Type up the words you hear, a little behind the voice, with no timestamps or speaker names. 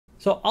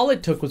So all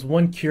it took was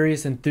one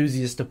curious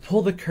enthusiast to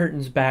pull the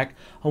curtains back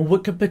on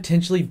what could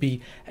potentially be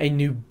a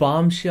new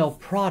bombshell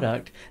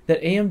product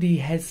that AMD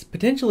has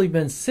potentially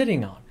been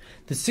sitting on.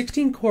 The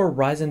 16-core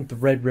Ryzen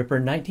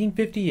Threadripper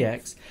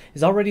 1950X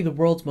is already the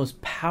world's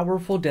most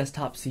powerful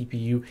desktop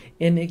CPU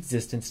in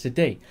existence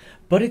today,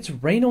 but its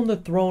reign on the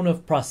throne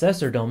of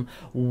processordom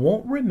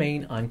won't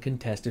remain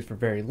uncontested for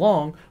very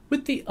long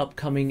with the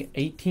upcoming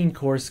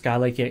 18-core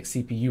Skylake X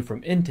CPU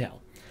from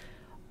Intel.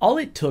 All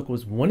it took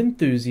was one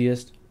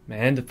enthusiast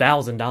and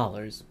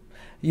 $1,000.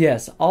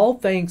 Yes, all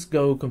thanks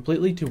go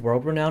completely to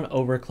world-renowned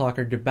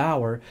overclocker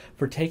DeBauer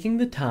for taking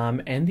the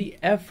time and the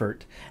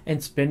effort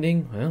and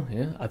spending,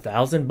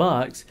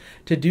 $1,000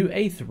 to do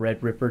a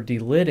Threadripper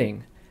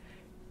delidding.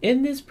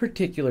 In this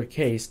particular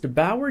case,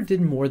 DeBauer did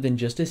more than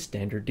just a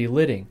standard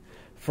delidding.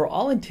 For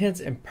all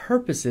intents and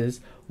purposes,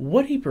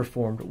 what he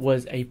performed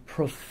was a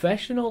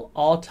professional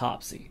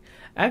autopsy.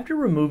 After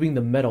removing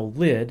the metal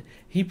lid,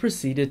 he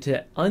proceeded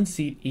to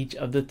unseat each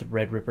of the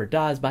Threadripper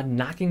dies by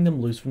knocking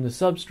them loose from the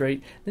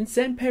substrate, then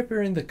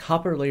sandpapering the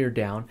copper layer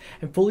down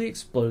and fully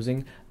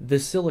exposing the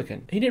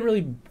silicon. He didn't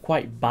really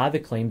quite buy the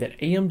claim that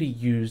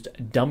AMD used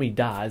dummy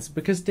dies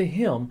because to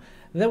him,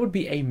 that would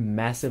be a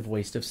massive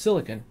waste of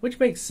silicon, which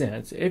makes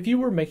sense. If you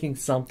were making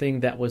something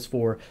that was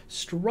for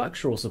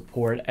structural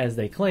support, as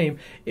they claim,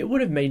 it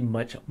would have made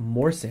much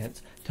more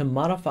sense to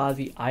modify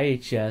the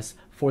IHS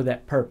for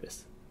that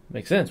purpose.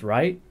 Makes sense,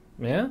 right?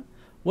 Yeah?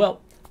 Well,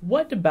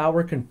 what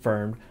DeBauer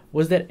confirmed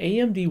was that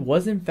AMD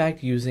was in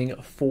fact using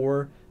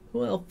four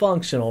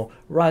functional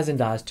Ryzen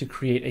dies to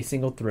create a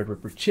single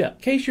Threadripper chip.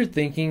 In case you're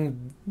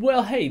thinking,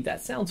 well, hey,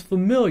 that sounds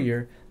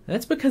familiar,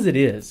 that's because it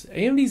is.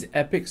 AMD's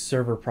EPYC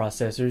server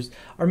processors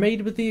are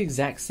made with the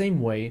exact same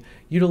way,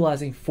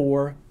 utilizing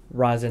four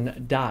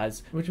Ryzen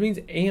dies, which means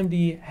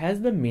AMD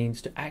has the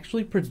means to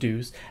actually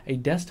produce a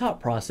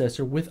desktop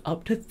processor with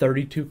up to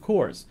 32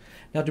 cores.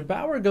 Now,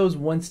 DeBauer goes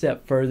one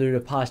step further to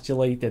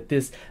postulate that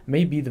this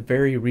may be the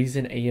very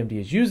reason AMD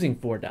is using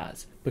 4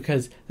 dies,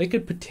 because they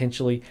could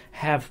potentially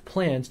have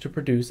plans to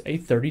produce a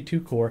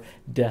 32-core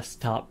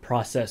desktop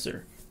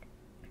processor.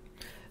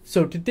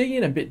 So to dig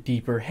in a bit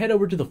deeper, head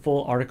over to the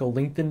full article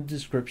linked in the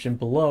description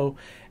below,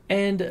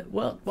 and,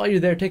 well, while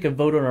you're there, take a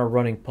vote on our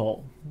running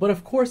poll. But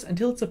of course,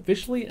 until it's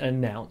officially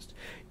announced,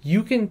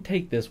 you can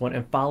take this one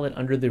and file it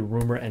under the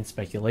Rumor and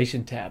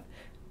Speculation tab.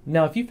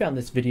 Now, if you found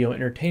this video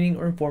entertaining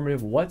or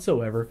informative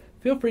whatsoever,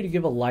 feel free to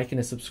give a like and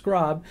a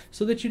subscribe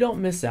so that you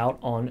don't miss out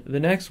on the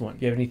next one.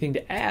 If you have anything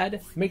to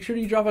add, make sure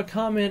you drop a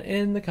comment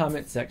in the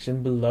comment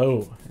section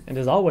below. And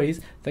as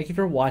always, thank you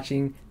for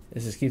watching.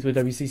 This is Keith with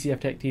WCCF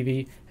Tech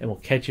TV, and we'll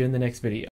catch you in the next video.